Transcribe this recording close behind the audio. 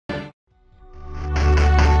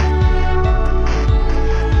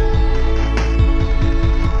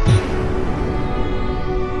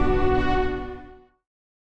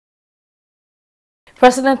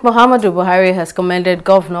President Muhammadu Buhari has commended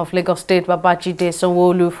Governor of Lagos State Babajide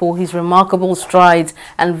Sanwo-Olu for his remarkable strides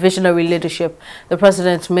and visionary leadership. The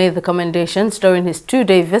president made the commendations during his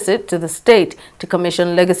two-day visit to the state to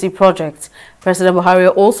commission legacy projects. President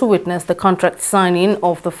Buhari also witnessed the contract signing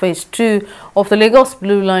of the Phase 2 of the Lagos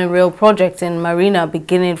Blue Line Rail project in Marina,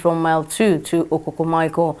 beginning from Mile 2 to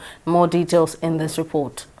Okokomaiko. More details in this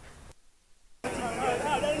report.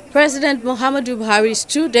 President Muhammadu Buhari's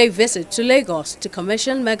two-day visit to Lagos to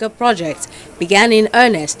commission mega projects began in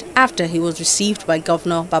earnest after he was received by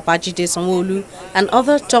Governor Babajide Sanwo-Olu and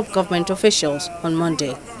other top government officials on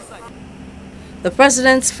Monday. The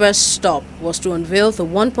president's first stop was to unveil the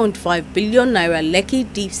 1.5 billion naira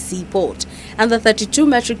Lekki Deep Sea Port and the 32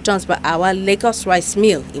 metric tons per hour Lagos Rice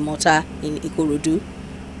Mill Imota in Ikorodu.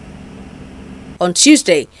 On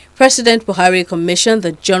Tuesday, President Buhari commissioned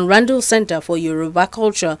the John Randall Center for Yoruba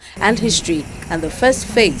Culture and History and the first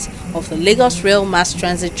phase of the Lagos Rail Mass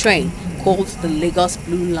Transit Train called the Lagos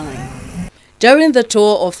Blue Line. During the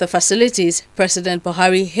tour of the facilities, President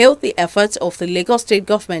Buhari hailed the efforts of the Lagos State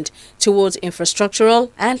government towards infrastructural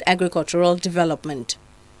and agricultural development.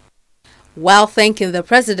 While thanking the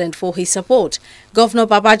president for his support, Governor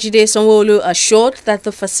Babajide Sanwo-Olu assured that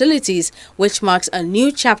the facilities, which marks a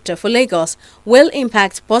new chapter for Lagos, will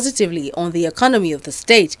impact positively on the economy of the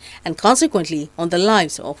state and consequently on the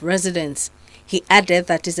lives of residents. He added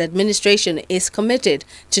that his administration is committed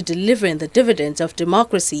to delivering the dividends of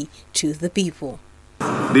democracy to the people.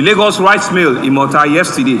 The Lagos Rice Mill in Imota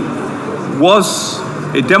yesterday was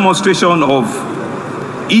a demonstration of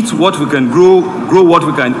eat what we can grow, grow what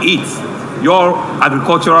we can eat. Your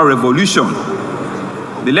agricultural revolution.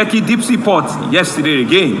 The Lekki Deep Sea Port yesterday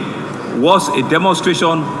again was a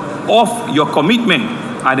demonstration of your commitment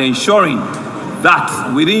and ensuring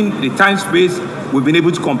that within the time space we've been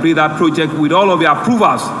able to complete that project with all of the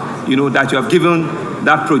approvals, that you have given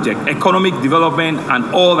that project, economic development and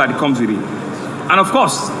all that comes with it. And of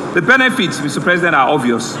course, the benefits, Mr. President, are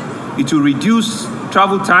obvious. It will reduce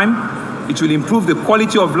travel time, it will improve the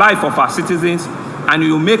quality of life of our citizens, and it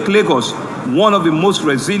will make Lagos one of the most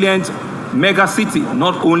resilient mega cities,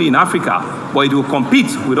 not only in Africa, but it will compete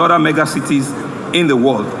with other mega cities in the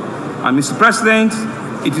world. And Mr. President,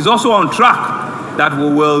 it is also on track that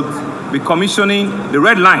we will be commissioning the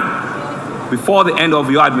Red Line before the end of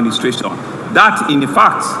your administration. That, in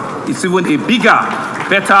fact, is even a bigger,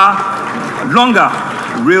 better, longer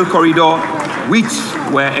rail corridor, which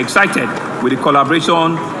we're excited with the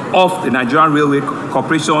collaboration of the Nigerian Railway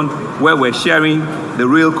Corporation, where we're sharing the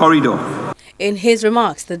rail corridor. In his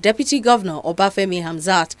remarks, the Deputy Governor, Obafemi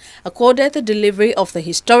Hamzat, accorded the delivery of the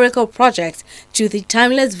historical project to the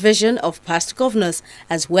timeless vision of past governors,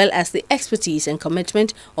 as well as the expertise and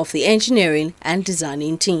commitment of the engineering and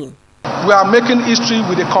designing team. We are making history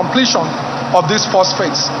with the completion of this first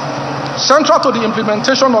phase. Central to the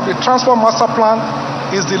implementation of the Transport Master Plan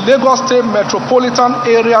is the Lagos State Metropolitan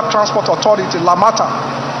Area Transport Authority,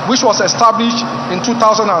 LAMATA, which was established in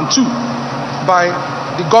 2002 by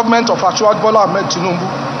the government of Asiwaju Bola Ahmed Tinubu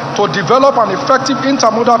to develop an effective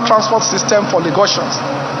intermodal transport system for Lagosians.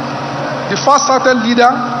 The fast-sighted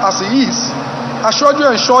leader, as he is,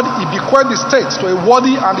 Asiwaju ensured he bequeathed the state to a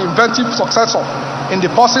worthy and inventive successor in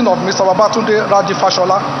the person of Mr. Babatunde Raji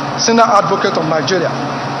Fashola, Senior Advocate of Nigeria,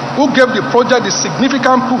 who gave the project the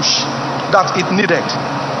significant push that it needed.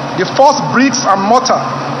 The first bricks and mortar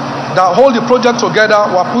that hold the project together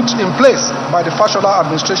were put in place by the Fashola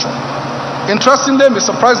administration. Interestingly,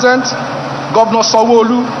 Mr. President, Governor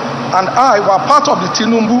Sanwo-Olu and I were part of the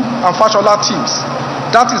Tinubu and Fashola teams.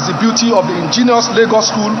 That is the beauty of the ingenious Lagos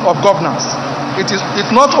School of Governance. It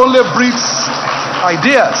not only breeds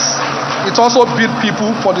ideas, it also builds people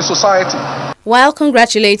for the society. While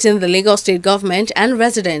congratulating the Lagos State government and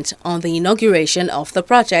residents on the inauguration of the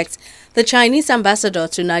project, the Chinese ambassador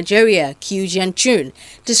to Nigeria, Qiu Jianchun,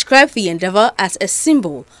 described the endeavor as a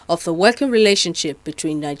symbol of the working relationship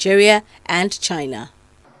between Nigeria and China.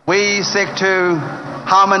 We seek to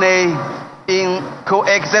harmony in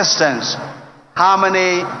coexistence,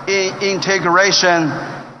 harmony in integration,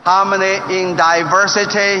 harmony in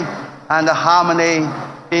diversity, and harmony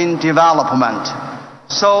in development.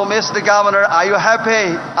 So, Mr. Governor, are you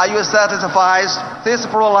happy? Are you satisfied? This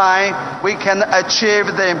blue line, we can achieve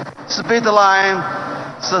the speed line,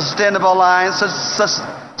 sustainable line,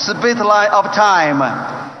 speed line of time,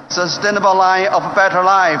 sustainable line of better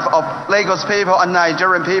life of Lagos people and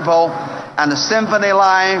Nigerian people, and symphony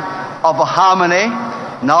line of harmony,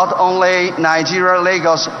 not only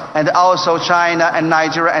Nigeria-Lagos, and also China and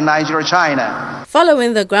Nigeria and Nigeria-China.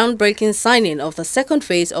 Following the groundbreaking signing of the second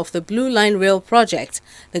phase of the Blue Line Rail project,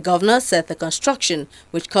 the governor said the construction,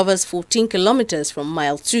 which covers 14 kilometers from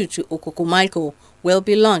Mile 2 to Okokomaiko, will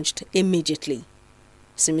be launched immediately.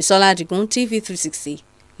 Simisola Adigun, TV 360,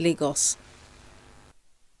 Lagos.